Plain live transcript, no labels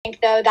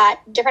think, though,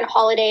 that different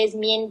holidays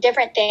mean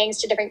different things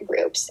to different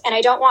groups. And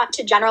I don't want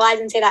to generalize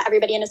and say that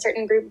everybody in a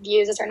certain group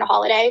views a certain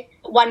holiday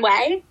one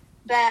way.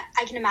 But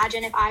I can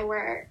imagine if I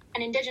were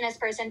an Indigenous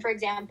person, for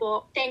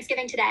example,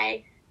 Thanksgiving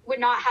today would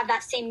not have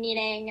that same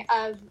meaning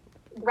of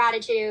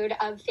gratitude,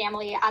 of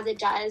family, as it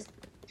does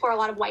for a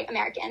lot of white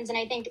Americans. And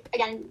I think,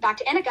 again, back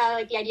to Annika,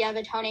 like the idea of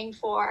atoning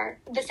for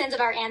the sins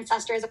of our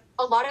ancestors,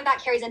 a lot of that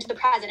carries into the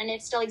present, and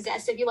it still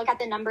exists. If you look at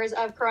the numbers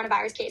of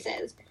coronavirus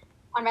cases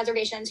on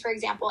reservations, for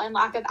example, and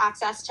lack of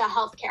access to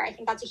healthcare, I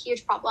think that's a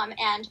huge problem.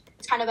 And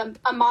it's kind of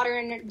a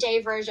modern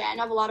day version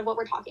of a lot of what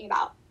we're talking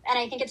about. And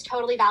I think it's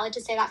totally valid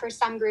to say that for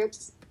some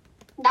groups,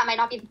 that might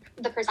not be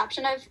the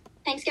perception of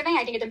Thanksgiving.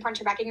 I think it's important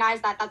to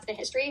recognize that that's the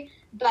history.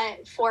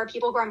 But for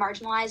people who are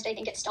marginalized, I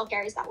think it still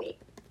carries that weight.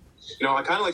 I kind of like